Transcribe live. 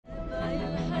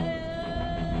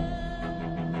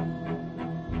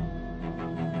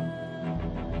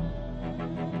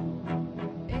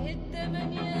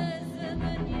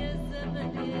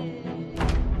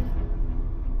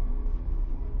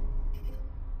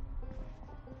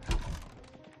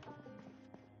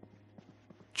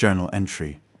Journal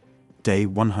entry, day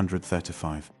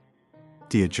 135.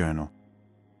 Dear Journal,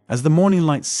 as the morning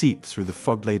light seeped through the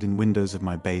fog-laden windows of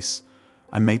my base,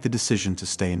 I made the decision to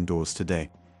stay indoors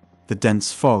today. The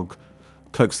dense fog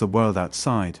cloaks the world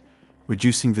outside,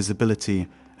 reducing visibility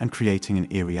and creating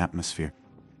an eerie atmosphere.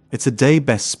 It's a day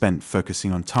best spent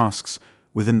focusing on tasks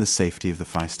within the safety of the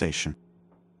fire station.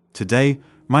 Today,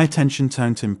 my attention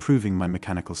turned to improving my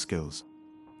mechanical skills.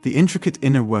 The intricate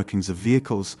inner workings of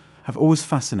vehicles have always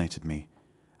fascinated me,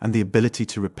 and the ability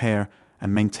to repair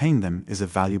and maintain them is a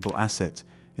valuable asset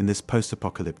in this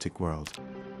post-apocalyptic world.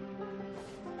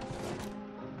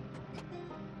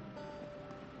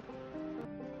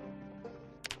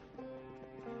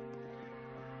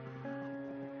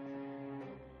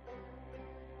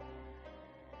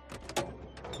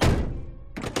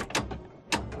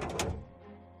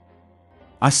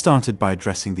 I started by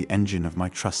addressing the engine of my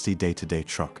trusty day-to-day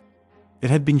truck. It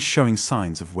had been showing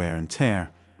signs of wear and tear,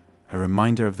 a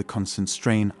reminder of the constant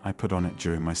strain I put on it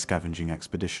during my scavenging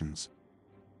expeditions.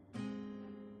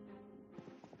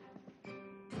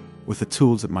 With the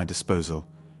tools at my disposal,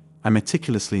 I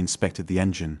meticulously inspected the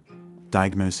engine,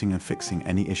 diagnosing and fixing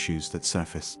any issues that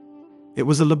surfaced. It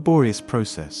was a laborious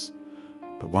process,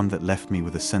 but one that left me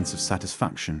with a sense of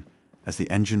satisfaction as the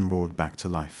engine roared back to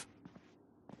life.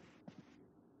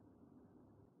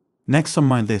 Next on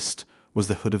my list was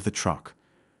the hood of the truck,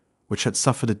 which had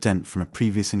suffered a dent from a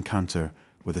previous encounter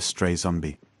with a stray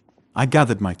zombie. I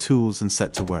gathered my tools and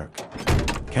set to work,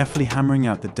 carefully hammering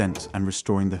out the dent and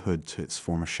restoring the hood to its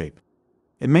former shape.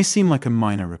 It may seem like a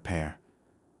minor repair,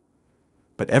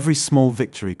 but every small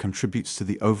victory contributes to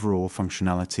the overall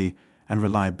functionality and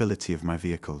reliability of my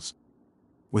vehicles.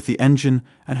 With the engine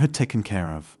and hood taken care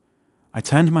of, I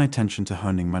turned my attention to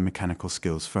honing my mechanical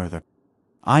skills further.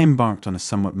 I embarked on a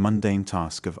somewhat mundane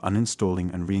task of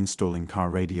uninstalling and reinstalling car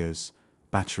radios,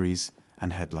 batteries,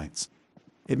 and headlights.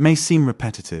 It may seem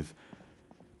repetitive,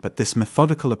 but this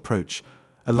methodical approach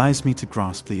allows me to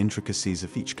grasp the intricacies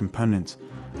of each component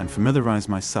and familiarize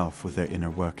myself with their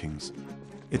inner workings.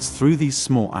 It's through these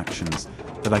small actions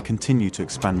that I continue to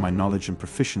expand my knowledge and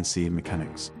proficiency in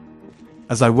mechanics.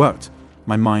 As I worked,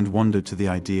 my mind wandered to the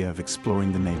idea of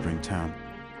exploring the neighboring town.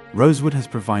 Rosewood has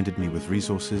provided me with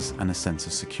resources and a sense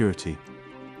of security,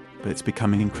 but it's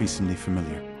becoming increasingly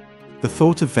familiar. The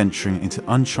thought of venturing into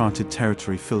uncharted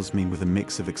territory fills me with a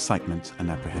mix of excitement and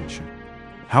apprehension.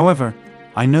 However,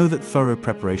 I know that thorough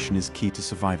preparation is key to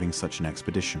surviving such an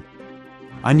expedition.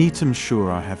 I need to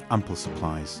ensure I have ample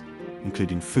supplies,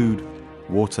 including food,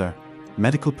 water,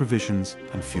 medical provisions,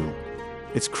 and fuel.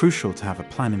 It's crucial to have a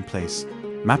plan in place,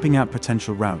 mapping out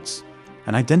potential routes,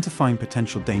 and identifying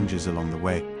potential dangers along the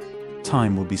way.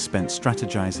 Time will be spent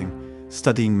strategizing,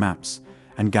 studying maps,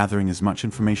 and gathering as much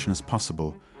information as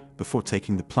possible before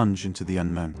taking the plunge into the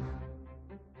unknown.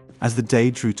 As the day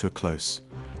drew to a close,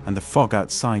 and the fog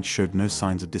outside showed no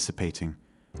signs of dissipating,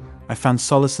 I found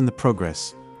solace in the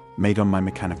progress made on my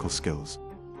mechanical skills.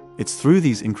 It's through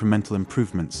these incremental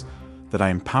improvements that I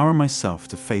empower myself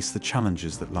to face the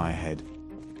challenges that lie ahead.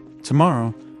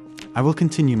 Tomorrow, I will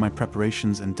continue my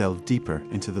preparations and delve deeper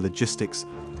into the logistics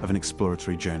of an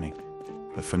exploratory journey.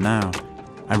 But for now,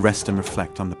 I rest and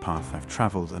reflect on the path I've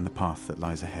traveled and the path that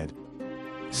lies ahead.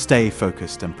 Stay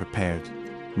focused and prepared,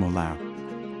 Molau.